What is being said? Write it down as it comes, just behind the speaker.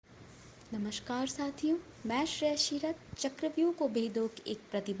नमस्कार साथियों, मैं श्रेय शीरत चक्रव्यूह को भेदों के एक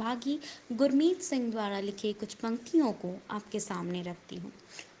प्रतिभागी गुरमीत सिंह द्वारा लिखे कुछ पंक्तियों को आपके सामने रखती हूँ।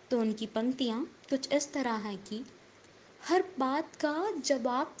 तो उनकी पंक्तियाँ कुछ इस तरह हैं कि हर बात का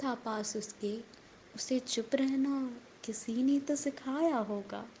जवाब था पास उसके, उसे चुप रहना किसी ने तो सिखाया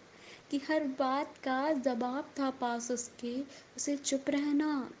होगा। कि हर बात का जवाब था पास उसके, उसे चुप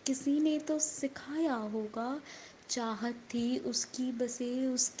रहना किसी ने तो सिखाया होगा। चाहत थी उसकी बसे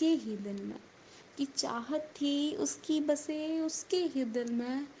उसके ही दिल में, कि चाहत थी उसकी बसे उसके ही दिल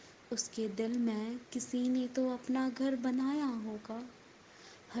में, उसके दिल में किसी ने तो अपना घर बनाया होगा।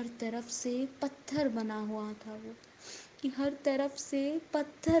 हर तरफ से पत्थर बना हुआ था वो, कि हर तरफ से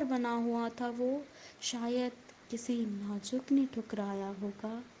पत्थर बना हुआ था वो, शायद किसी नाजुक ने ठुकराया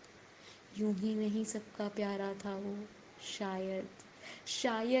होगा। यूं ही नहीं सबका प्यारा था वो, शायद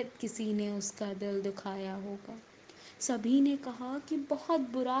शायद किसी ने उसका दिल दुखाया होगा। सभी ने कहा कि बहुत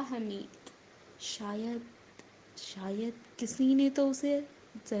बुरा है मीत, शायद शायद किसी ने तो उसे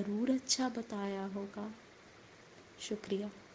ज़रूर अच्छा बताया होगा। शुक्रिया।